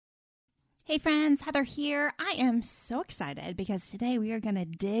Hey friends, Heather here. I am so excited because today we are going to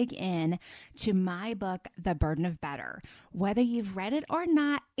dig in to my book, The Burden of Better. Whether you've read it or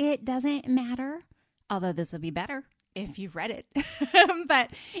not, it doesn't matter, although this will be better if you've read it.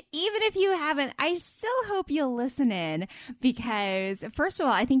 But even if you haven't, I still hope you'll listen in because, first of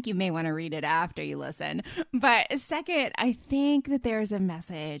all, I think you may want to read it after you listen. But second, I think that there's a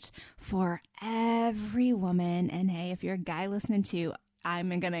message for every woman. And hey, if you're a guy listening too, I'm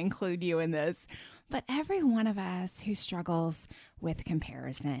going to include you in this, but every one of us who struggles with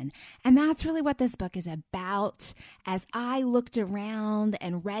comparison. And that's really what this book is about. As I looked around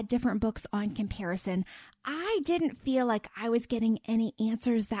and read different books on comparison, I didn't feel like I was getting any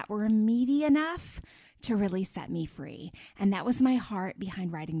answers that were immediate enough to really set me free. And that was my heart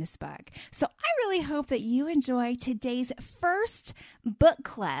behind writing this book. So I really hope that you enjoy today's first book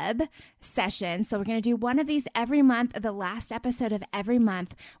club session. So we're going to do one of these every month. The last episode of every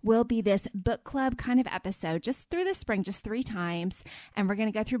month will be this book club kind of episode just through the spring, just 3 times. And we're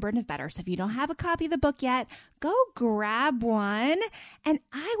going to go through Burden of Better. So if you don't have a copy of the book yet, go grab one. And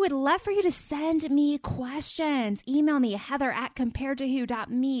I would love for you to send me questions. Email me,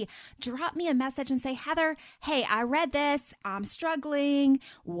 heather@comparedtowho.me. Drop me a message and say, Heather, hey, I read this. I'm struggling.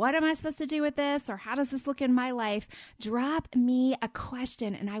 What am I supposed to do with this? Or how does this look in my life? Drop me a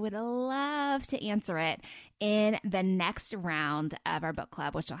question and I would love to answer it in the next round of our book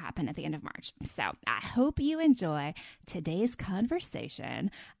club, which will happen at the end of March. So I hope you enjoy today's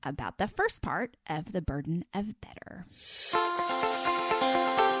conversation about the first part of The Burden of Better.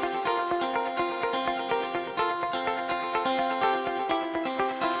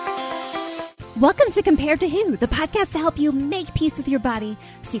 Welcome to Compared to Who, the podcast to help you make peace with your body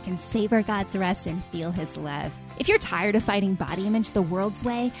so you can savor God's rest and feel His love. If you're tired of fighting body image the world's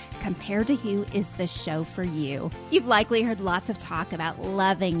way, Compared to Who is the show for you. You've likely heard lots of talk about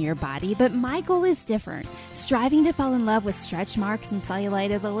loving your body, but my goal is different. Striving to fall in love with stretch marks and cellulite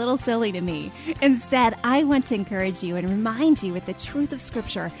is a little silly to me. Instead, I want to encourage you and remind you with the truth of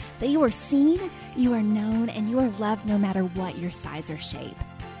Scripture that you are seen, you are known, and you are loved no matter what your size or shape.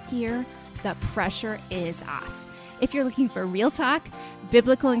 Here, the pressure is off. If you're looking for real talk,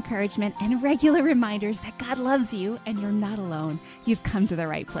 biblical encouragement, and regular reminders that God loves you and you're not alone, you've come to the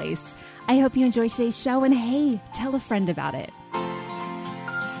right place. I hope you enjoy today's show, and hey, tell a friend about it.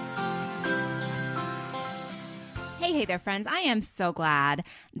 Hey there, friends. I am so glad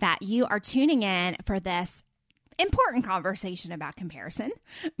that you are tuning in for this important conversation about comparison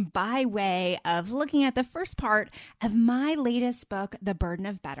by way of looking at the first part of my latest book, The Burden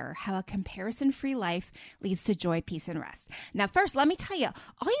of Better, How a Comparison-Free Life Leads to Joy, Peace, and Rest. Now, first, let me tell you,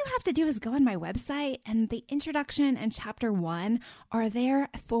 all you have to do is go on my website, and the introduction and chapter 1 are there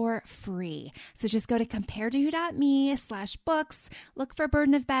for free. So just go to comparedtowho.me/books, look for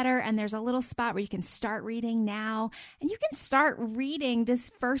Burden of Better, and there's a little spot where you can start reading now, and you can start reading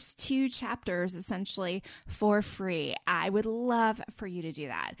this first 2 chapters, essentially, for free. I would love for you to do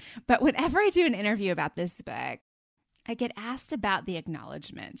that. But whenever I do an interview about this book, I get asked about the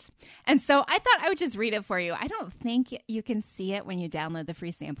acknowledgement. And so I thought I would just read it for you. I don't think you can see it when you download the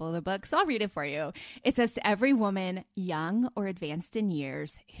free sample of the book, so I'll read it for you. It says, to every woman, young or advanced in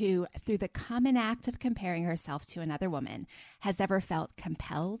years, who, through the common act of comparing herself to another woman, has ever felt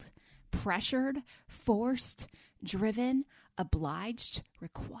compelled, pressured, forced, driven, obliged,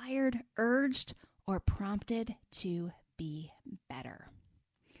 required, urged, or prompted to be better.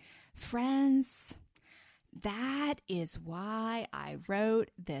 Friends, that is why I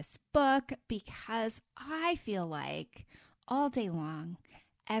wrote this book, because I feel like all day long,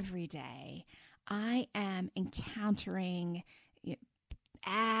 every day, I am encountering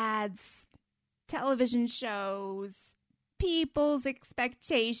ads, television shows, people's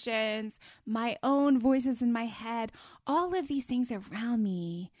expectations, my own voices in my head. All of these things around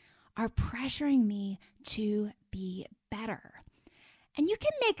me are pressuring me to be better. And you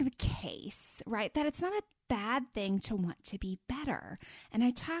can make the case, right, that it's not a bad thing to want to be better. And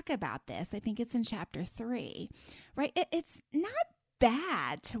I talk about this, I think it's in chapter 3, right? It's not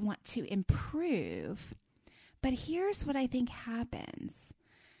bad to want to improve. But here's what I think happens.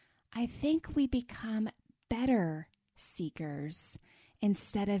 I think we become better seekers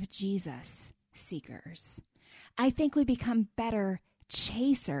instead of Jesus seekers. I think we become better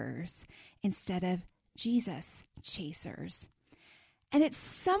chasers instead of Jesus chasers. And it's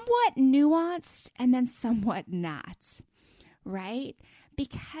somewhat nuanced and then somewhat not, right?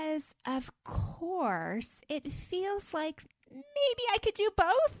 Because of course, it feels like maybe I could do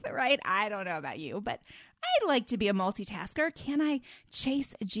both, right? I don't know about you, but I'd like to be a multitasker. Can I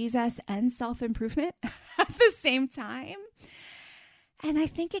chase Jesus and self-improvement at the same time? And I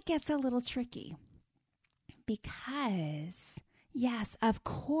think it gets a little tricky because, yes, of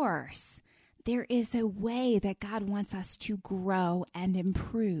course, there is a way that God wants us to grow and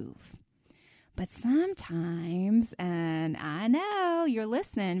improve. But sometimes, and I know you're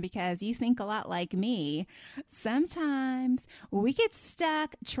listening because you think a lot like me, sometimes we get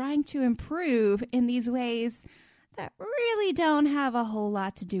stuck trying to improve in these ways that really don't have a whole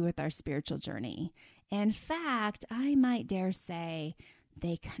lot to do with our spiritual journey. In fact, I might dare say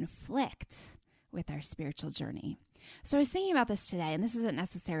they conflict with our spiritual journey. So I was thinking about this today, and this isn't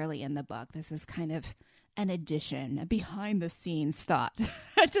necessarily in the book. This is kind of an addition, a behind-the-scenes thought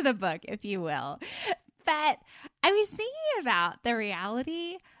to the book, if you will. But I was thinking about the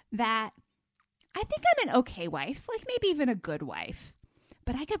reality that I think I'm an okay wife, like maybe even a good wife,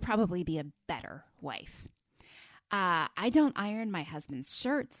 but I could probably be a better wife. I don't iron my husband's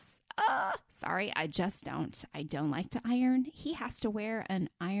shirts. Sorry, I just don't. I don't like to iron. He has to wear an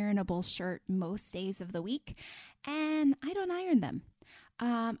ironable shirt most days of the week, and I don't iron them.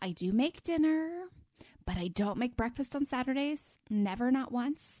 I do make dinner, but I don't make breakfast on Saturdays. Never, not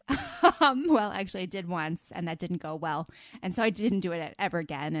once. Well, actually, I did once, and that didn't go well. And so I didn't do it ever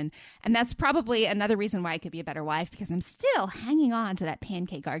again. And that's probably another reason why I could be a better wife, because I'm still hanging on to that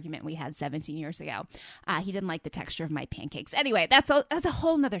pancake argument we had 17 years ago. He didn't like the texture of my pancakes. Anyway, that's a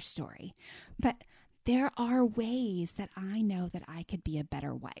whole nother story. But there are ways that I know that I could be a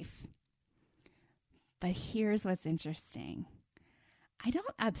better wife. But here's what's interesting. I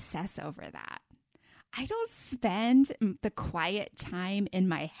don't obsess over that. I don't spend the quiet time in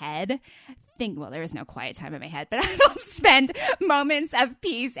my head well, there is no quiet time in my head, but I don't spend moments of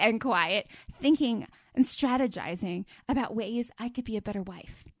peace and quiet thinking and strategizing about ways I could be a better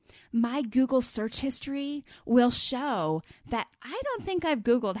wife. My Google search history will show that I don't think I've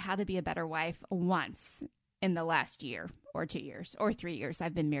Googled how to be a better wife once in the last year or 2 years or 3 years.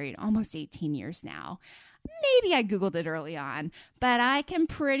 I've been married almost 18 years now. Maybe I Googled it early on, but I can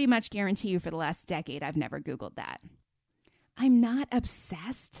pretty much guarantee you for the last decade, I've never Googled that. I'm not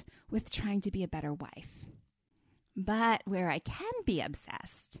obsessed with trying to be a better wife. But where I can be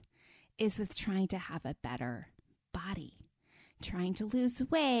obsessed is with trying to have a better body, trying to lose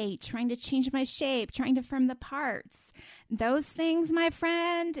weight, trying to change my shape, trying to firm the parts. Those things, my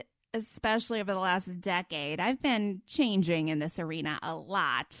friend, especially over the last decade, I've been changing in this arena a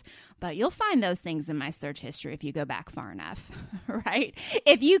lot, but you'll find those things in my search history if you go back far enough, right?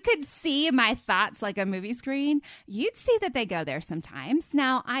 If you could see my thoughts like a movie screen, you'd see that they go there sometimes.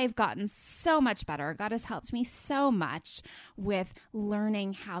 Now, I've gotten so much better. God has helped me so much with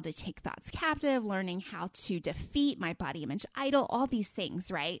learning how to take thoughts captive, learning how to defeat my body image idol, all these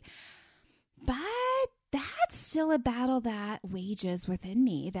things, right? But that's still a battle that wages within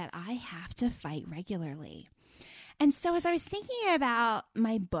me that I have to fight regularly. And so as I was thinking about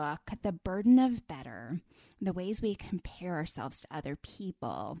my book, The Burden of Better, the ways we compare ourselves to other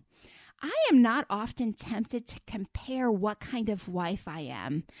people, I am not often tempted to compare what kind of wife I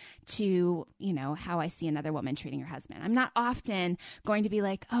am to, how I see another woman treating her husband. I'm not often going to be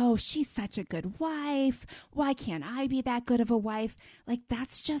like, oh, she's such a good wife. Why can't I be that good of a wife? Like,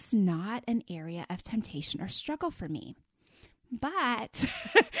 that's just not an area of temptation or struggle for me. But,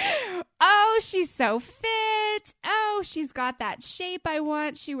 oh, she's so fit. Oh, she's got that shape I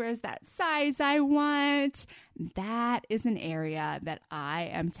want. She wears that size I want. That is an area that I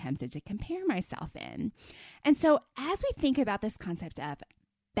am tempted to compare myself in. And so as we think about this concept of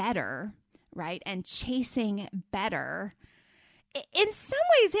better, right, and chasing better, in some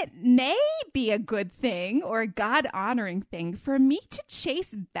ways, it may be a good thing or a God-honoring thing for me to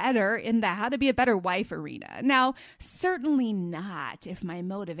chase better in the how to be a better wife arena. Now, certainly not if my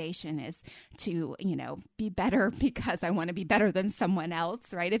motivation is to, be better because I want to be better than someone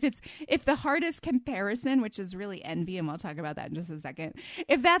else, right? If the heart is comparison, which is really envy, and we'll talk about that in just a second,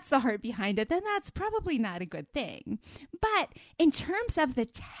 if that's the heart behind it, then that's probably not a good thing. But in terms of the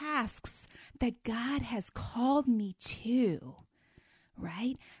tasks that God has called me to,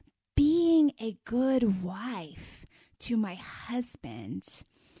 right? Being a good wife to my husband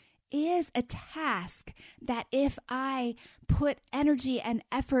is a task that if I put energy and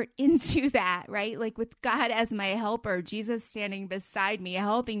effort into that, right? Like with God as my helper, Jesus standing beside me,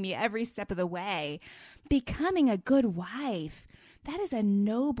 helping me every step of the way, becoming a good wife, that is a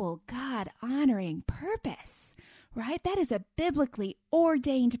noble, God-honoring purpose. Right? That is a biblically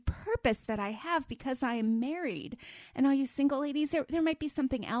ordained purpose that I have because I am married. And all you single ladies, there might be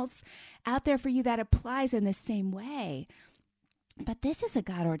something else out there for you that applies in the same way. But this is a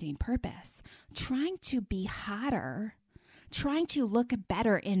God-ordained purpose. Trying to be hotter, trying to look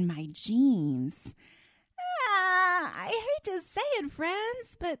better in my jeans, I hate to say it,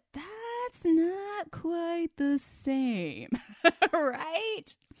 friends, but that's not quite the same,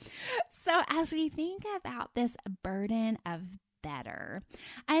 right? So as we think about this burden of better,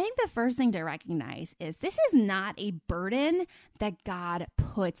 I think the first thing to recognize is this is not a burden that God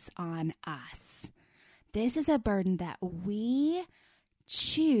puts on us. This is a burden that we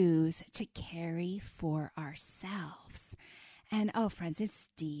choose to carry for ourselves. And oh, friends, it's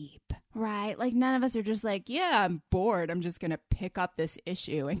deep, right? Like none of us are just like, yeah, I'm bored. I'm just going to pick up this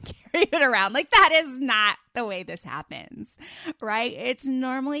issue and carry it around. Like that is not the way this happens, right? It's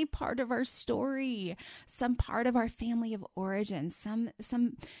normally part of our story, some part of our family of origin, some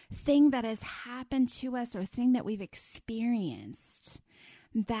thing that has happened to us or thing that we've experienced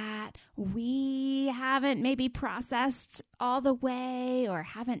that we haven't maybe processed all the way or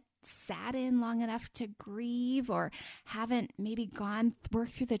haven't sat in long enough to grieve or haven't maybe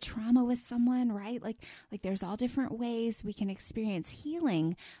worked through the trauma with someone, right? Like there's all different ways we can experience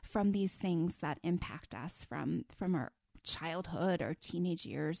healing from these things that impact us from our childhood or teenage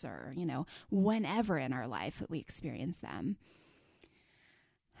years or, whenever in our life that we experience them.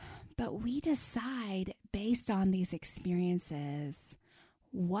 But we decide based on these experiences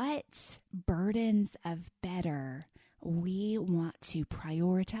what burdens of better we want to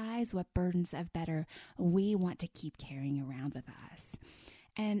prioritize, what burdens of better we want to keep carrying around with us.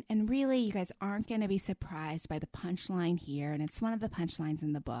 And really, you guys aren't going to be surprised by the punchline here, and it's one of the punchlines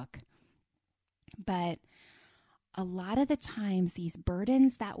in the book. But a lot of the times, these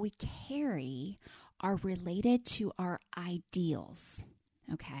burdens that we carry are related to our ideals.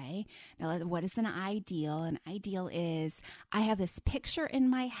 Okay. Now, what is an ideal? An ideal is I have this picture in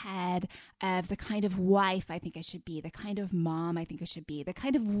my head of the kind of wife I think I should be, the kind of mom I think I should be, the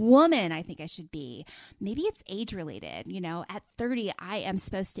kind of woman I think I should be. Maybe it's age related. At 30, I am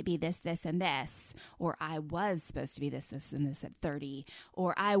supposed to be this, this, and this, or I was supposed to be this, this, and this at 30,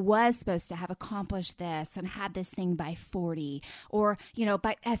 or I was supposed to have accomplished this and had this thing by 40, or,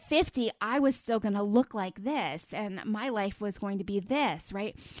 but at 50, I was still going to look like this and my life was going to be this, right?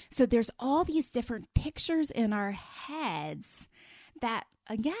 So there's all these different pictures in our heads that,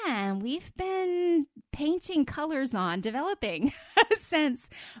 again, we've been painting colors on, developing since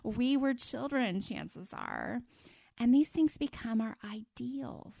we were children, chances are. And these things become our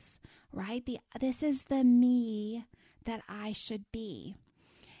ideals, right? This is the me that I should be.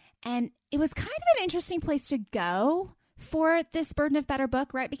 And it was kind of an interesting place to go for this Burden of Better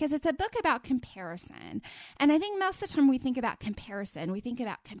book, right? Because it's a book about comparison. And I think most of the time we think about comparison, we think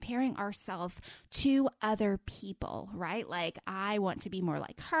about comparing ourselves to other people, right? Like, I want to be more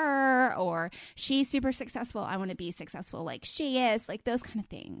like her, or she's super successful, I want to be successful like she is, like those kind of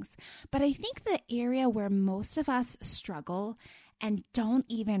things. But I think the area where most of us struggle and don't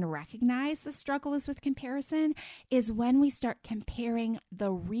even recognize the struggle is with comparison is when we start comparing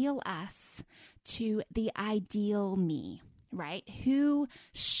the real us to the ideal me, right? Who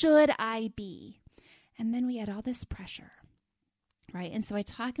should I be? And then we had all this pressure, right? And so I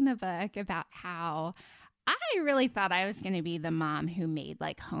talk in the book about how I really thought I was going to be the mom who made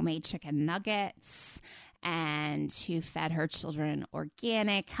like homemade chicken nuggets and who fed her children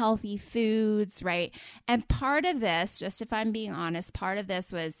organic, healthy foods, right? And part of this, just if I'm being honest, part of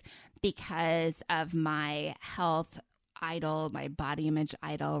this was because of my health idol, my body image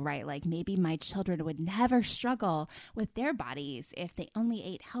idol, right? Like maybe my children would never struggle with their bodies if they only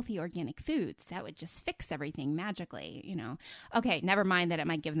ate healthy organic foods. That would just fix everything magically, Okay, never mind that it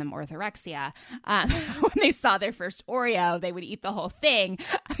might give them orthorexia. When they saw their first Oreo, they would eat the whole thing,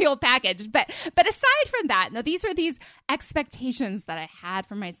 the whole package. But aside from that, now these are these expectations that I had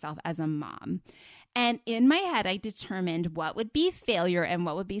for myself as a mom. And in my head, I determined what would be failure and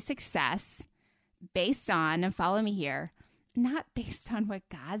what would be success based on, and follow me here, not based on what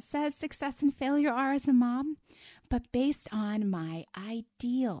God says success and failure are as a mom, but based on my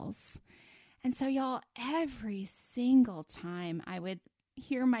ideals. And so y'all, every single time I would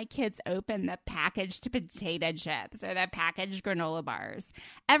hear my kids open the packaged potato chips or the packaged granola bars,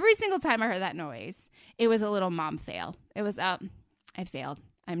 every single time I heard that noise, it was a little mom fail. It was, I failed.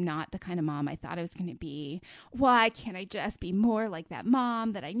 I'm not the kind of mom I thought I was going to be. Why can't I just be more like that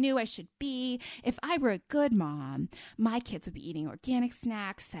mom that I knew I should be? If I were a good mom, my kids would be eating organic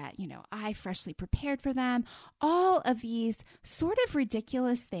snacks that, I freshly prepared for them. All of these sort of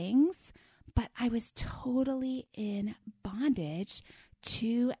ridiculous things, but I was totally in bondage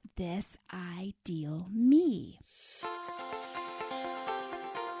to this ideal me.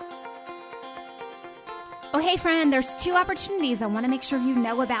 hey friend, there's 2 opportunities I want to make sure you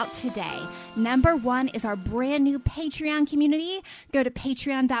know about today. Number 1 is our brand new Patreon community. Go to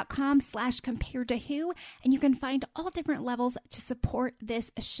patreon.com/comparedtowho, and you can find all different levels to support this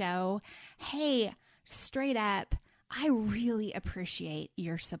show. Hey, straight up, I really appreciate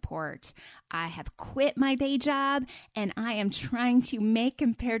your support. I have quit my day job and I am trying to make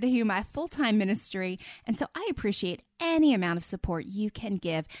Compared to Who my full-time ministry. And so I appreciate any amount of support you can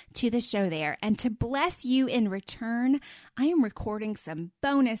give to the show there. And to bless you in return, I am recording some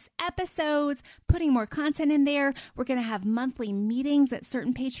bonus episodes, putting more content in there. We're going to have monthly meetings at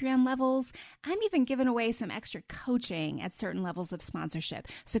certain Patreon levels. I'm even giving away some extra coaching at certain levels of sponsorship.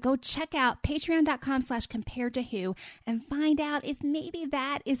 So go check out patreon.com/comparedtowho and find out if maybe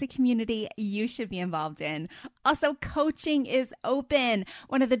that is a community you should be involved in. Also, coaching is open.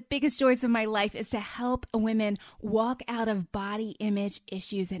 One of the biggest joys of my life is to help women walk out of body image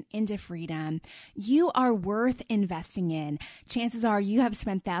issues and into freedom. You are worth investing in. Chances are you have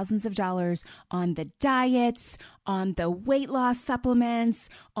spent thousands of dollars on the diets, on the weight loss supplements,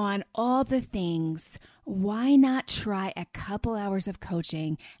 on all the things. Why not try a couple hours of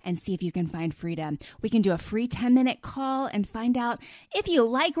coaching and see if you can find freedom? We can do a free 10-minute call and find out if you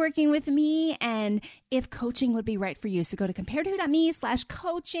like working with me and if coaching would be right for you. So go to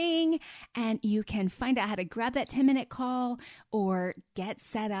comparedtowho.me/coaching and you can find out how to grab that 10-minute call or get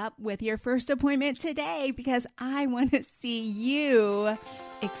set up with your first appointment today, because I want to see you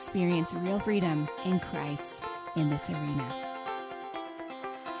experience real freedom in Christ in this arena.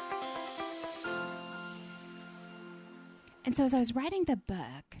 And so as I was writing the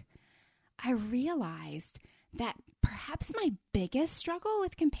book, I realized that perhaps my biggest struggle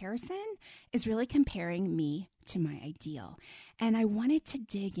with comparison is really comparing me to my ideal. And I wanted to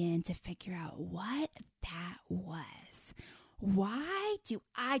dig in to figure out what that was. Why do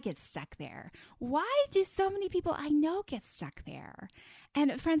I get stuck there? Why do so many people I know get stuck there?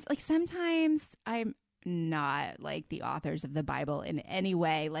 And friends, like sometimes I'm not like the authors of the Bible in any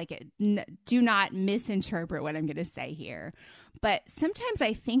way. Do not misinterpret what I'm going to say here. But sometimes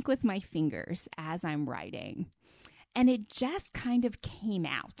I think with my fingers as I'm writing, and it just kind of came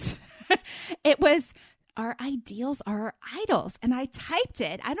out. It was, our ideals are our idols. And I typed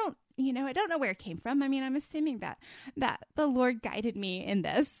it. I don't know where it came from. I mean, I'm assuming that the Lord guided me in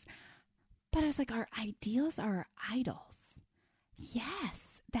this. But I was like, our ideals are our idols.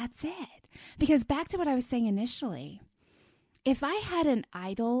 Yes, that's it. Because back to what I was saying initially, if I had an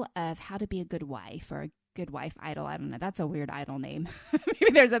idol of how to be a good wife, or a good wife idol, I don't know, that's a weird idol name.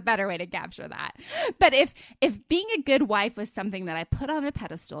 Maybe there's a better way to capture that. But if being a good wife was something that I put on the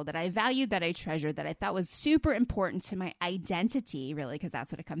pedestal, that I valued, that I treasured, that I thought was super important to my identity, really, because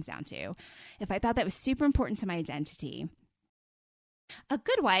that's what it comes down to. If I thought that was super important to my identity, a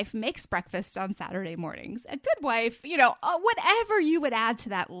good wife makes breakfast on Saturday mornings. A good wife, whatever you would add to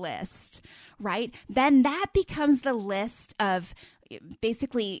that list, right? Then that becomes the list of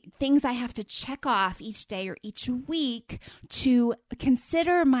basically things I have to check off each day or each week to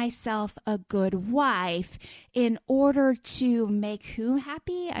consider myself a good wife in order to make who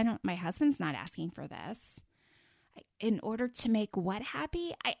happy? My husband's not asking for this. In order to make what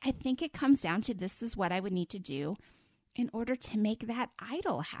happy? I think it comes down to, this is what I would need to do in order to make that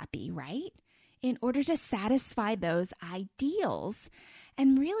idol happy, right? In order to satisfy those ideals.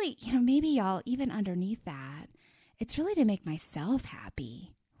 And really, maybe y'all, even underneath that, it's really to make myself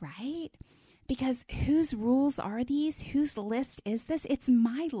happy, right? Because whose rules are these? Whose list is this? It's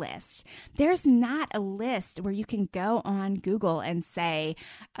my list. There's not a list where you can go on Google and say,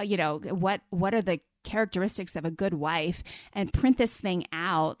 what are the characteristics of a good wife, and print this thing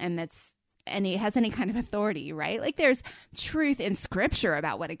out, and it has any kind of authority, right? Like, there's truth in scripture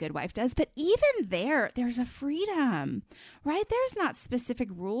about what a good wife does, but even there's a freedom, right? There's not specific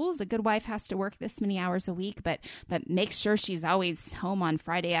rules. A good wife has to work this many hours a week, but make sure she's always home on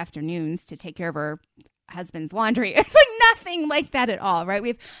Friday afternoons to take care of her husband's laundry. It's like nothing like that at all, right? We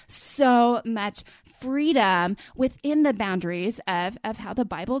have so much freedom within the boundaries of how the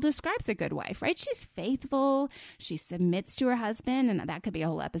Bible describes a good wife, right? She's faithful. She submits to her husband, and that could be a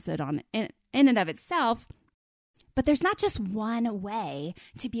whole episode on in and of itself. But there's not just one way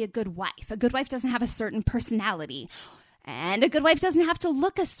to be a good wife. A good wife doesn't have a certain personality. And a good wife doesn't have to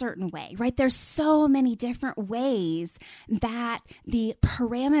look a certain way, right? There's so many different ways that the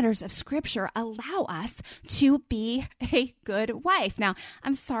parameters of Scripture allow us to be a good wife. Now,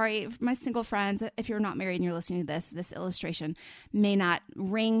 I'm sorry, my single friends, if you're not married and you're listening to this illustration may not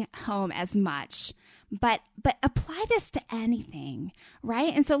ring home as much. But apply this to anything,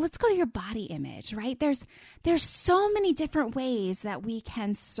 right? And so let's go to your body image, right? There's so many different ways that we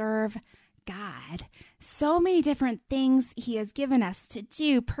can serve God, so many different things he has given us to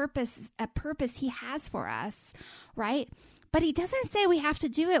do, a purpose he has for us, right? But he doesn't say we have to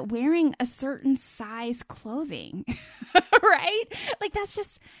do it wearing a certain size clothing, right? Like that's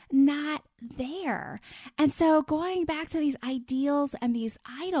just not there. And so going back to these ideals and these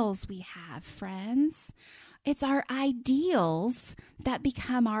idols we have, friends, it's our ideals that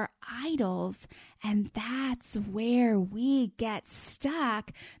become our idols. And that's where we get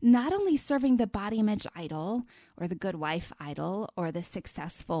stuck, not only serving the body image idol or the good wife idol or the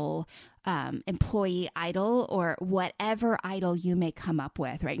successful employee idol or whatever idol you may come up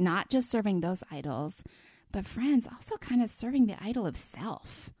with, right? Not just serving those idols, but friends, also kind of serving the idol of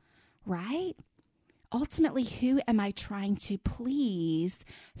self, right? Ultimately, who am I trying to please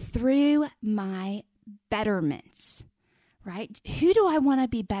through my betterment, right? Who do I want to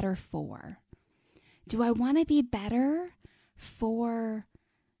be better for? Do I want to be better for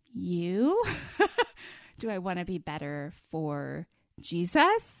you? Do I want to be better for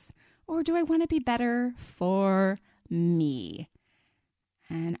Jesus? Or do I want to be better for me?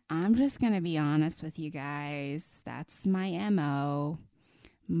 And I'm just going to be honest with you guys. That's my MO.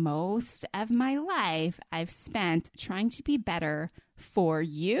 Most of my life I've spent trying to be better for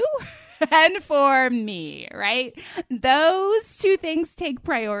you and for me, right? Those two things take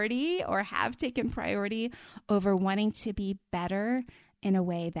priority or have taken priority over wanting to be better in a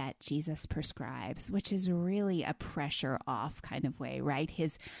way that Jesus prescribes, which is really a pressure off kind of way, right?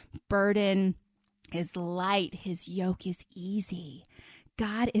 His burden is light, his yoke is easy.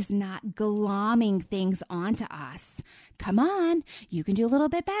 God is not glomming things onto us. Come on, you can do a little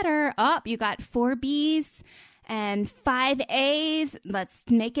bit better. Oh, you got 4 B's and 5 A's. Let's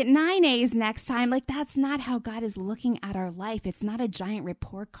make it 9 A's next time. Like, that's not how God is looking at our life. It's not a giant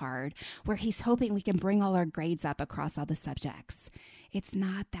report card where he's hoping we can bring all our grades up across all the subjects. It's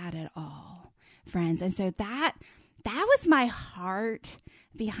not that at all, friends. And so that was my heart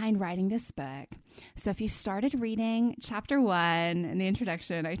behind writing this book. So if you started reading chapter 1 in the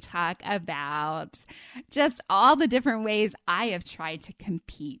introduction, I talk about just all the different ways I have tried to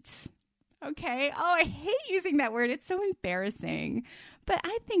compete. Okay. Oh, I hate using that word. It's so embarrassing, but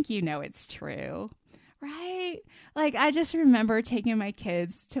I think you know it's true, right? Like I just remember taking my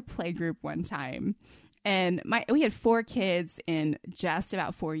kids to playgroup one time. And we had 4 kids in just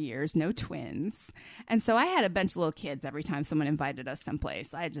about 4 years, no twins. And so I had a bunch of little kids every time someone invited us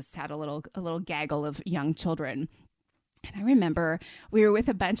someplace. I just had a little gaggle of young children. And I remember we were with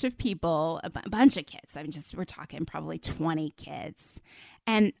a bunch of people, a bunch of kids. I mean, we're talking probably 20 kids.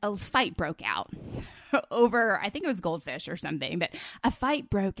 And a fight broke out over, I think it was goldfish or something, but a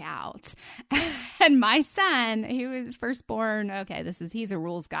fight broke out. And my son, he was firstborn. Okay, he's a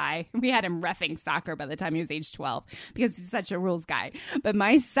rules guy. We had him reffing soccer by the time he was age 12 because he's such a rules guy. But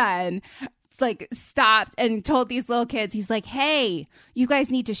my son stopped and told these little kids, he's like, hey, you guys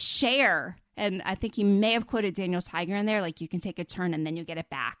need to share. And I think he may have quoted Daniel Tiger in there, like you can take a turn and then you get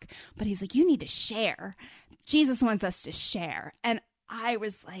it back. But he's like, you need to share. Jesus wants us to share. And I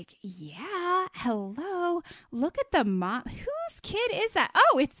was like, yeah, hello, look at the mom. Whose kid is that?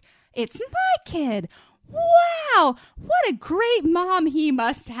 Oh, it's my kid. Wow, what a great mom he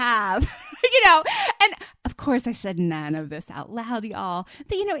must have. And of course I said none of this out loud, y'all.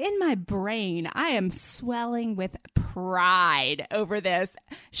 But, in my brain, I am swelling with pride over this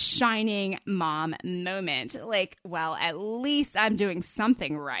shining mom moment. Like, well, at least I'm doing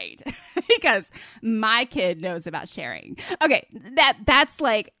something right because my kid knows about sharing. Okay, that's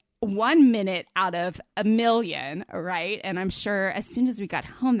like 1 minute out of a million, right? And I'm sure as soon as we got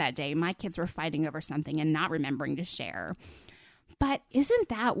home that day, my kids were fighting over something and not remembering to share. But isn't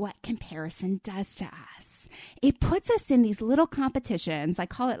that what comparison does to us? It puts us in these little competitions. I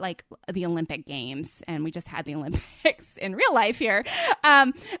call it like the Olympic Games, and we just had the Olympics in real life here.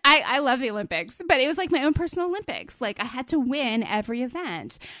 I love the Olympics, but it was like my own personal Olympics. Like I had to win every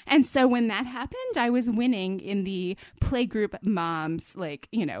event. And so when that happened, I was winning in the playgroup moms,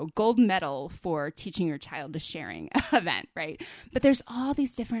 gold medal for teaching your child to sharing event, right? But there's all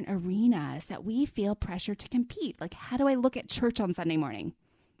these different arenas that we feel pressure to compete. Like, how do I look at church on Sunday morning?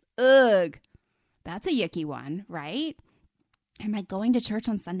 Ugh. That's a yucky one, right? Am I going to church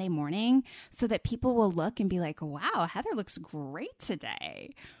on Sunday morning so that people will look and be like, wow, Heather looks great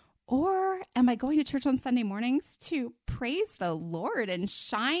today? Or am I going to church on Sunday mornings to praise the Lord and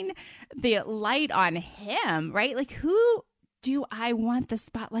shine the light on him, right? Like, who do I want the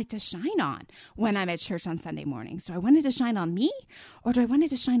spotlight to shine on when I'm at church on Sunday mornings? Do I want it to shine on me or do I want it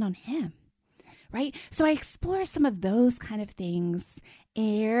to shine on him? Right? So I explore some of those kind of things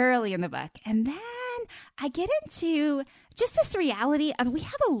early in the book. And then then I get into just this reality of we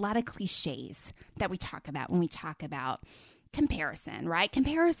have a lot of cliches that we talk about when we talk about comparison, right?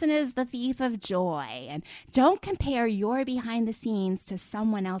 Comparison is the thief of joy. And don't compare your behind the scenes to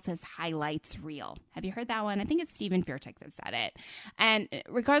someone else's highlights reel. Have you heard that one? I think it's Stephen Furtick that said it. And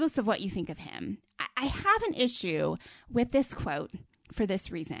regardless of what you think of him, I have an issue with this quote for this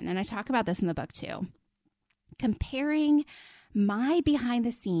reason. And I talk about this in the book too. Comparing my behind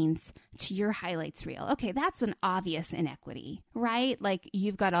the scenes to your highlights reel. Okay, that's an obvious inequity, right? Like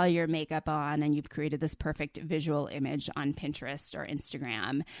you've got all your makeup on and you've created this perfect visual image on Pinterest or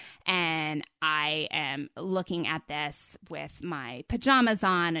Instagram. And I am looking at this with my pajamas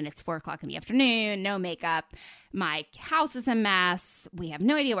on and it's 4:00 in the afternoon, no makeup. My house is a mess. We have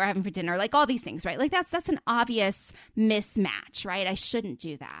no idea what we're having for dinner. Like all these things, right? Like that's an obvious mismatch, right? I shouldn't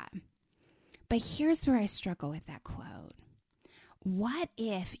do that. But here's where I struggle with that quote. What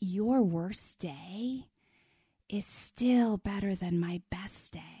if your worst day is still better than my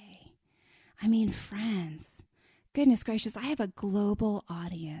best day? I mean, friends, goodness gracious, I have a global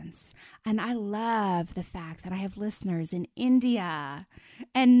audience, and I love the fact that I have listeners in India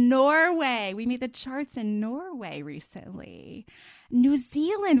and Norway. We made the charts in Norway recently. New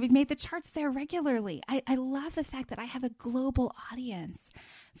Zealand, we've made the charts there regularly. I love the fact that I have a global audience.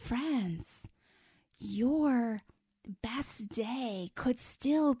 Friends, your best day could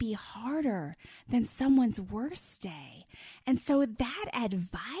still be harder than someone's worst day. And so that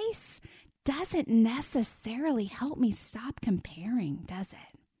advice doesn't necessarily help me stop comparing, does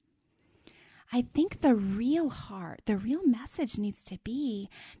it? I think the real heart, the real message needs to be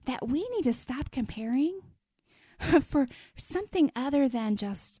that we need to stop comparing for something other than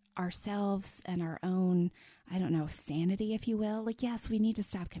just ourselves and our own, sanity, if you will. Like, yes, we need to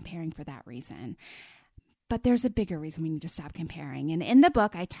stop comparing for that reason. But there's a bigger reason we need to stop comparing. And in the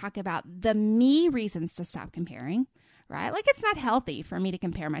book, I talk about the me reasons to stop comparing, right? Like it's not healthy for me to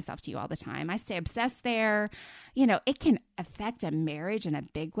compare myself to you all the time. I stay obsessed there. It can affect a marriage in a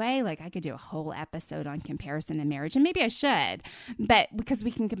big way. Like I could do a whole episode on comparison in marriage, and maybe I should, but because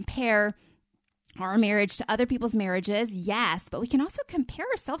we can compare our marriage to other people's marriages, yes, but we can also compare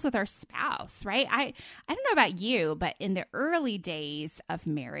ourselves with our spouse, right? I don't know about you, but in the early days of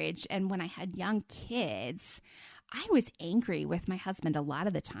marriage and when I had young kids, I was angry with my husband a lot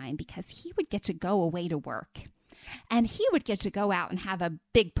of the time because he would get to go away to work and he would get to go out and have a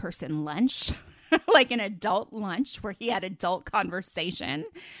big person lunch, like an adult lunch where he had adult conversation.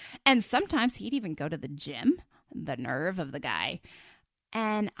 And sometimes he'd even go to the gym, the nerve of the guy.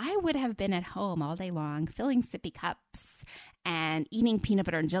 And I would have been at home all day long, filling sippy cups and eating peanut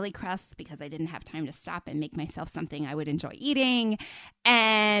butter and jelly crusts because I didn't have time to stop and make myself something I would enjoy eating,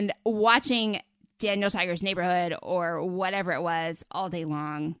 and watching Daniel Tiger's Neighborhood or whatever it was all day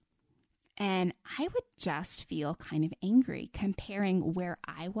long. And I would just feel kind of angry comparing where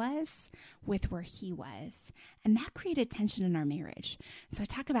I was with where he was. And that created tension in our marriage. So I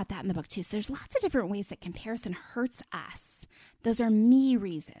talk about that in the book too. So there's lots of different ways that comparison hurts us. Those are me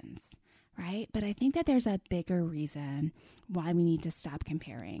reasons, right? But I think that there's a bigger reason why we need to stop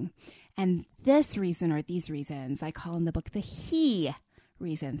comparing. And this reason or these reasons, I call in the book the he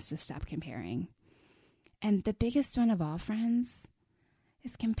reasons to stop comparing. And the biggest one of all, friends,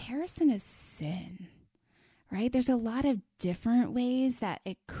 is comparison is sin, right? There's a lot of different ways that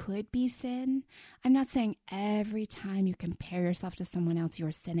it could be sin. I'm not saying every time you compare yourself to someone else,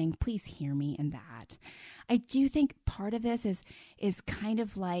 you're sinning. Please hear me in that. I do think part of this is kind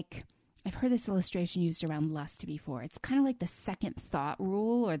of like, I've heard this illustration used around lust before. It's kind of like the second thought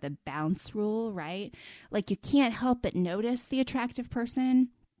rule or the bounce rule, right? Like you can't help but notice the attractive person,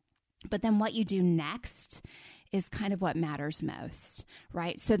 but then what you do next is kind of what matters most,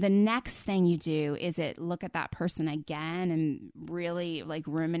 right? So the next thing you do is look at that person again and really like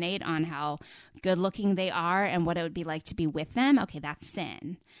ruminate on how good looking they are and what it would be like to be with them. Okay, that's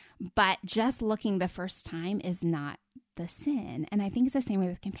sin. But just looking the first time is not the sin. And I think it's the same way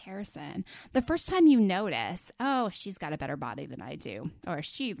with comparison. The first time you notice, oh, she's got a better body than I do, or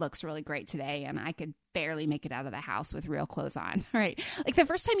she looks really great today and I could barely make it out of the house with real clothes on, right? Like the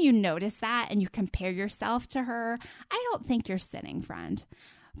first time you notice that and you compare yourself to her, I don't think you're sinning, friend,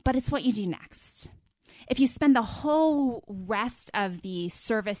 but it's what you do next. If you spend the whole rest of the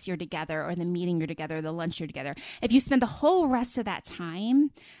service you're together or the meeting you're together, or the lunch you're together, if you spend the whole rest of that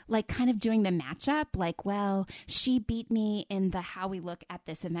time like kind of doing the matchup, like, well, she beat me in the how we look at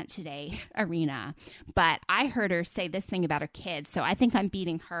this event today arena, but I heard her say this thing about her kids, so I think I'm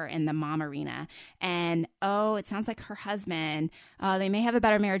beating her in the mom arena. And, oh, it sounds like her husband, they may have a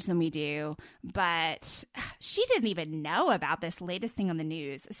better marriage than we do, but she didn't even know about this latest thing on the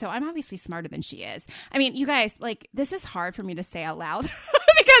news, so I'm obviously smarter than she is. I mean, you guys, like, this is hard for me to say out loud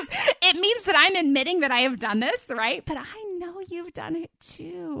because it means that I'm admitting that I have done this, right? But I know you've done it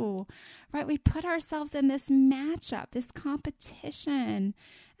too, right? We put ourselves in this matchup, this competition.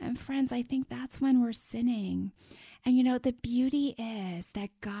 And friends, I think that's when we're sinning. And you know, the beauty is that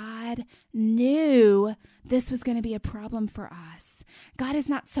God knew this was going to be a problem for us. God is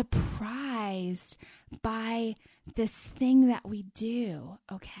not surprised by this thing that we do,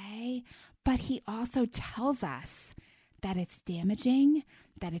 okay? But he also tells us that it's damaging,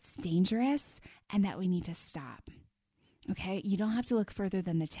 that it's dangerous, and that we need to stop. Okay, you don't have to look further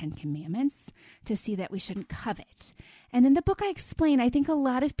than the 10 Commandments to see that we shouldn't covet. And in the book I explain, I think a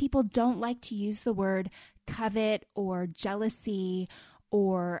lot of people don't like to use the word covet or jealousy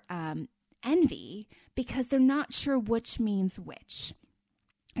or envy because they're not sure which means which.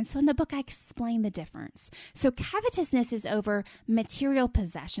 And so in the book, I explain the difference. So covetousness is over material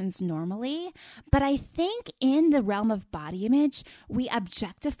possessions normally, but I think in the realm of body image, we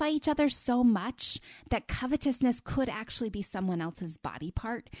objectify each other so much that covetousness could actually be someone else's body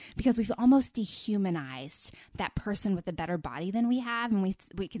part because we've almost dehumanized that person with a better body than we have. And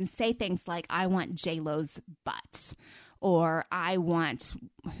we can say things like, I want J-Lo's butt, or I want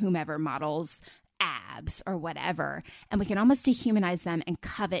whomever models abs or whatever, and we can almost dehumanize them and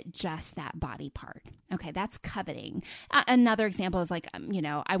covet just that body part. Okay, that's coveting. Another example is like,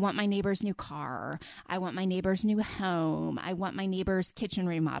 I want my neighbor's new car. I want my neighbor's new home. I want my neighbor's kitchen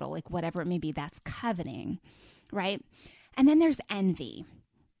remodel, like whatever it may be. That's coveting, right? And then there's envy.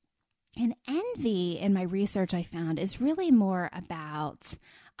 And envy, in my research, I found is really more about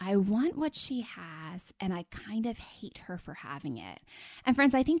I want what she has, and I kind of hate her for having it. And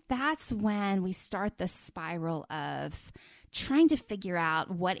friends, I think that's when we start the spiral of trying to figure out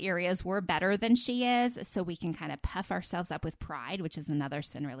what areas we're better than she is so we can kind of puff ourselves up with pride, which is another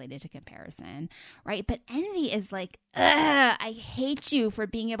sin related to comparison, right? But envy is like, I hate you for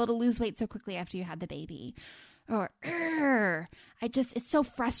being able to lose weight so quickly after you had the baby. Or, it's so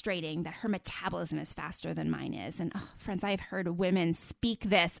frustrating that her metabolism is faster than mine is. And friends, I've heard women speak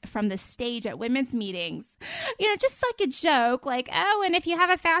this from the stage at women's meetings, just like a joke, like, oh, and if you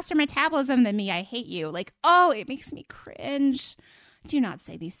have a faster metabolism than me, I hate you. Like, oh, it makes me cringe. Do not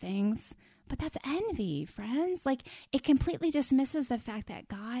say these things. But that's envy, friends. Like, it completely dismisses the fact that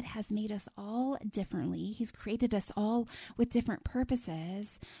God has made us all differently. He's created us all with different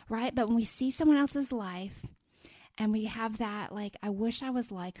purposes, right? But when we see someone else's life, and we have that, like, I wish I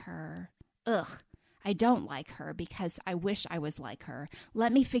was like her. I don't like her because I wish I was like her.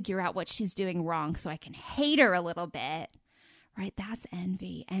 Let me figure out what she's doing wrong so I can hate her a little bit, right? That's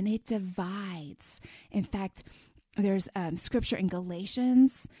envy, and it divides. In fact, there's scripture in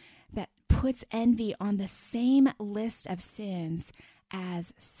Galatians that puts envy on the same list of sins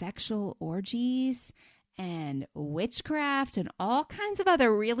as sexual orgies and witchcraft and all kinds of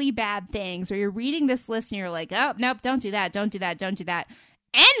other really bad things where you're reading this list and you're like, oh, nope, don't do that. Don't do that. Don't do that.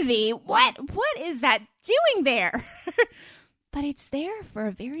 Envy? What is that doing there? But it's there for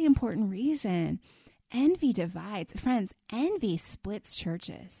a very important reason. Envy divides. Friends, envy splits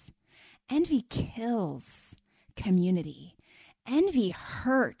churches. Envy kills community. Envy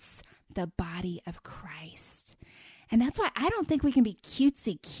hurts the body of Christ. And that's why I don't think we can be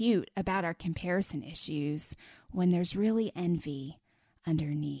cutesy cute about our comparison issues when there's really envy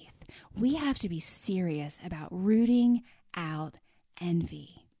underneath. We have to be serious about rooting out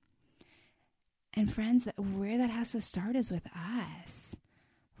envy. And friends, where that has to start is with us,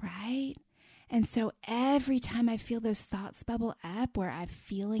 right? And so every time I feel those thoughts bubble up where I'm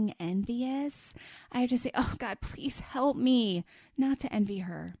feeling envious, I have to say, oh God, please help me not to envy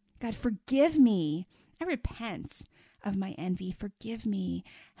her. God, forgive me. I repent of my envy. Forgive me.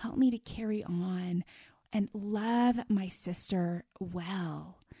 Help me to carry on and love my sister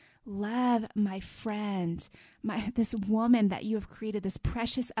well. Love my friend, this woman that you have created, this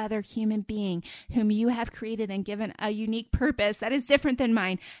precious other human being whom you have created and given a unique purpose that is different than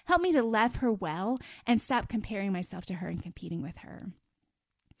mine. Help me to love her well and stop comparing myself to her and competing with her.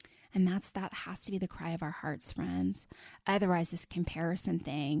 And that has to be the cry of our hearts, friends. Otherwise, this comparison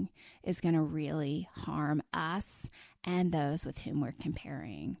thing is going to really harm us and those with whom we're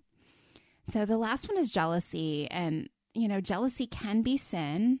comparing. So the last one is jealousy. And, jealousy can be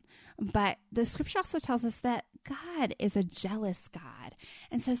sin, but the scripture also tells us that God is a jealous God.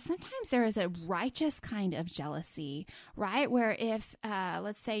 And so sometimes there is a righteous kind of jealousy, right? Where if,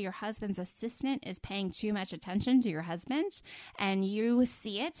 let's say your husband's assistant is paying too much attention to your husband and you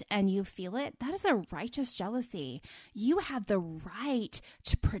see it and you feel it, that is a righteous jealousy. You have the right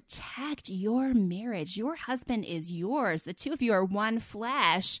to protect your marriage. Your husband is yours. The two of you are one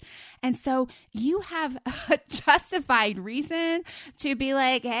flesh. And so you have a justified reason to be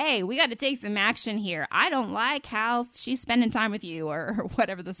like, hey, we got to take some action here. I don't like how she's spending time with you, or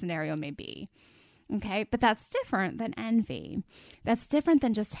whatever the scenario may be. Okay, but that's different than envy. That's different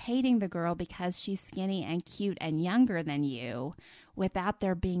than just hating the girl because she's skinny and cute and younger than you without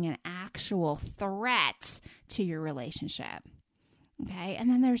there being an actual threat to your relationship. Okay, and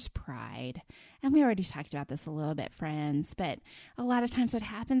then there's pride. And we already talked about this a little bit, friends, but a lot of times what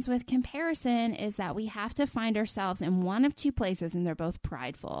happens with comparison is that we have to find ourselves in one of two places, and they're both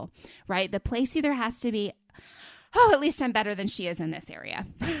prideful, right? The place either has to be, oh, at least I'm better than she is in this area,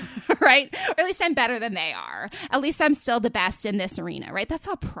 right? Or at least I'm better than they are. At least I'm still the best in this arena, right? That's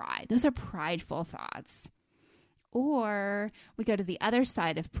all pride. Those are prideful thoughts. Or we go to the other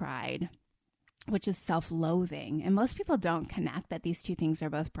side of pride, which is self-loathing. And most people don't connect that these two things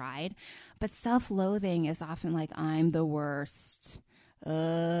are both pride, but self-loathing is often like, I'm the worst.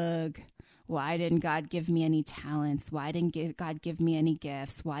 Ugh. Why didn't God give me any talents? Why didn't God give me any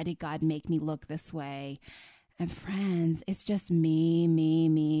gifts? Why did God make me look this way? And friends, it's just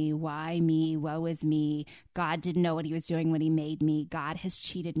me. Why me? Woe is me. God didn't know what he was doing when he made me. God has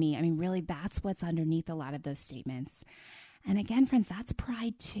cheated me. I mean, really, that's what's underneath a lot of those statements. And again, friends, that's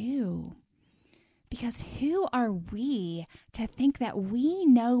pride too. Because who are we to think that we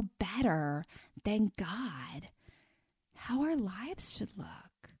know better than God? How our lives should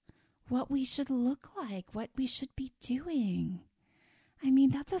look, what we should look like, what we should be doing. I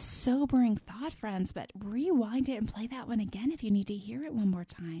mean, that's a sobering thought, friends, but rewind it and play that one again if you need to hear it one more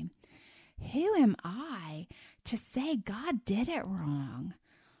time. Who am I to say God did it wrong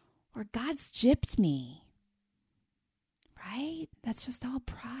or God's gypped me? Right? That's just all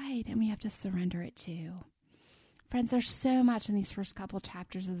pride, and we have to surrender it too. Friends, there's so much in these first couple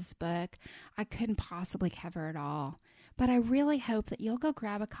chapters of this book. I couldn't possibly cover it all, but I really hope that you'll go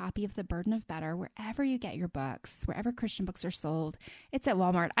grab a copy of The Burden of Better wherever you get your books, wherever Christian books are sold. It's at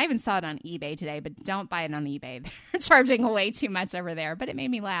Walmart. I even saw it on eBay today, but don't buy it on eBay. They're charging way too much over there, but it made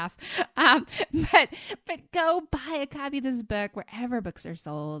me laugh. But go buy a copy of this book wherever books are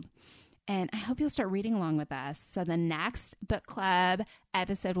sold. And I hope you'll start reading along with us. So the next book club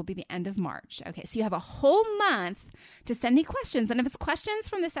episode will be the end of March. Okay, so you have a whole month to send me questions. And if it's questions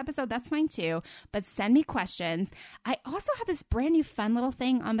from this episode, that's fine too. But send me questions. I also have this brand new fun little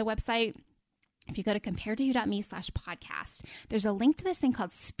thing on the website. If you go to comparedtoyou.me/podcast, there's a link to this thing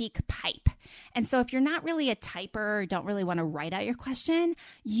called SpeakPipe. And so if you're not really a typer or don't really want to write out your question,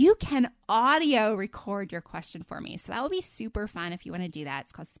 you can audio record your question for me. So that will be super fun if you want to do that.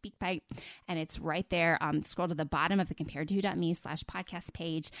 It's called SpeakPipe, and it's right there. Scroll to the bottom of the comparedtoyou.me/podcast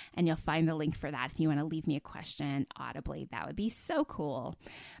page, and you'll find the link for that if you want to leave me a question audibly. That would be so cool.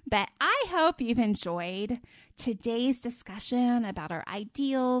 But I hope you've enjoyed today's discussion about our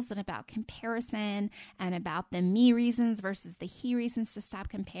ideals and about comparison and about the me reasons versus the he reasons to stop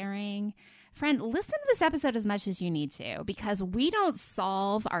comparing. Friend, listen to this episode as much as you need to, because we don't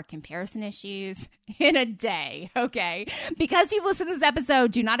solve our comparison issues in a day, okay? Because you've listened to this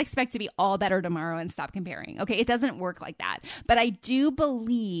episode, do not expect to be all better tomorrow and stop comparing, okay? It doesn't work like that. But I do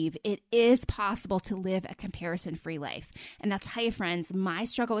believe it is possible to live a comparison-free life. And I'll tell you, friends, my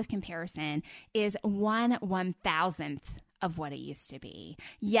struggle with comparison is 1/1000th of what it used to be.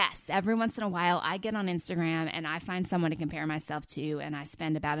 Yes, every once in a while I get on Instagram and I find someone to compare myself to, and I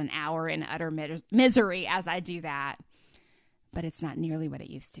spend about an hour in utter misery as I do that. But it's not nearly what it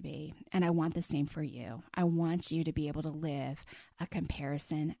used to be. And I want the same for you. I want you to be able to live a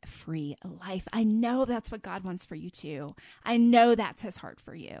comparison-free life. I know that's what God wants for you too. I know that's his heart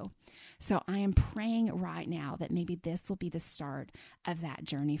for you. So I am praying right now that maybe this will be the start of that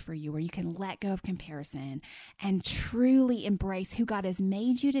journey for you, where you can let go of comparison and truly embrace who God has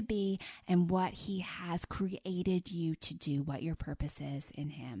made you to be and what he has created you to do, what your purpose is in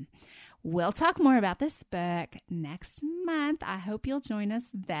him. We'll talk more about this book next month. I hope you'll join us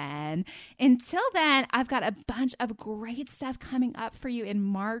then. Until then, I've got a bunch of great stuff coming up for you in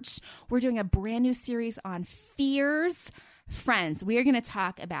March. We're doing a brand new series on fears. Friends, we are going to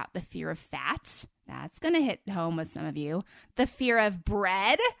talk about the fear of fat. That's going to hit home with some of you. The fear of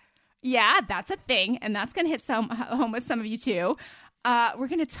bread. Yeah, that's a thing. And that's going to hit home with some of you too. We're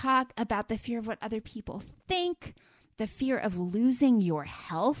going to talk about the fear of what other people think, the fear of losing your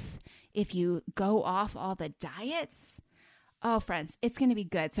health if you go off all the diets. Oh, friends, it's going to be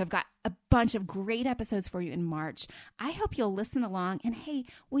good. So I've got a bunch of great episodes for you in March. I hope you'll listen along. And hey,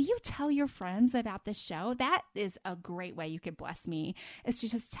 will you tell your friends about this show? That is a great way you could bless me, is to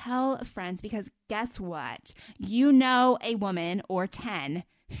just tell friends, because guess what? You know a woman or 10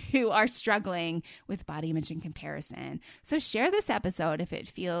 who are struggling with body image and comparison. So share this episode if it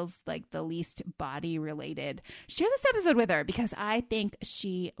feels like the least body related. Share this episode with her, because I think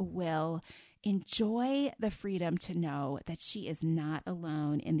she will enjoy the freedom to know that she is not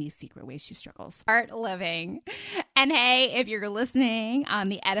alone in these secret ways she struggles. Start living. And hey, if you're listening on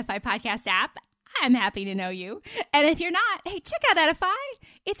the Edify podcast app, I'm happy to know you. And if you're not, hey, check out Edify.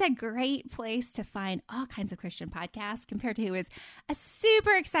 It's a great place to find all kinds of Christian podcasts. Compared to who is a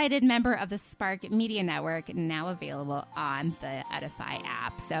super excited member of the Spark Media Network, now available on the Edify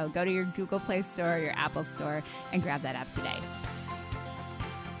app. So go to your Google Play Store, your Apple Store, and grab that app today.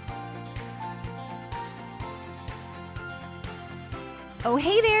 Oh,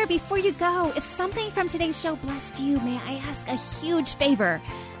 hey there. Before you go, if something from today's show blessed you, may I ask a huge favor?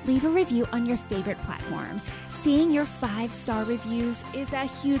 Leave a review on your favorite platform. Seeing your 5-star reviews is a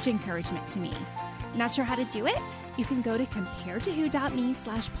huge encouragement to me. Not sure how to do it? You can go to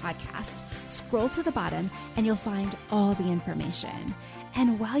comparetowho.me/podcast, scroll to the bottom, and you'll find all the information.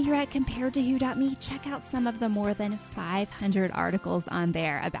 And while you're at comparetowho.me, check out some of the more than 500 articles on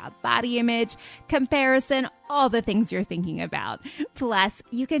there about body image, comparison, all the things you're thinking about. Plus,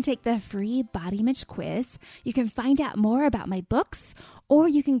 you can take the free body image quiz. You can find out more about my books, or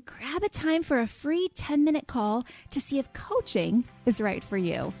you can grab a time for a free 10-minute call to see if coaching is right for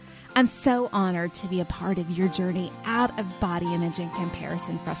you. I'm so honored to be a part of your journey out of body image and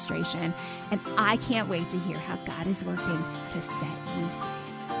comparison frustration, and I can't wait to hear how God is working to set you free.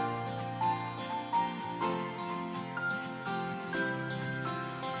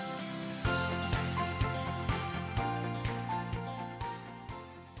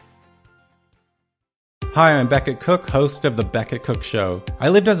 Hi, I'm Becket Cook, host of The Becket Cook Show. I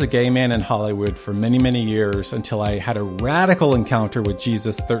lived as a gay man in Hollywood for many, many years until I had a radical encounter with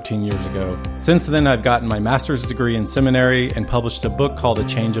Jesus 13 years ago. Since then, I've gotten my master's degree in seminary and published a book called A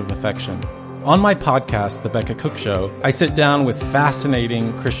Change of Affection. On my podcast, The Becket Cook Show, I sit down with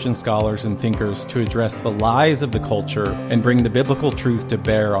fascinating Christian scholars and thinkers to address the lies of the culture and bring the biblical truth to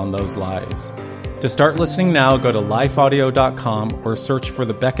bear on those lies. To start listening now, go to lifeaudio.com or search for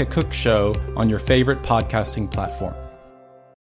The Becket Cook Show on your favorite podcasting platform.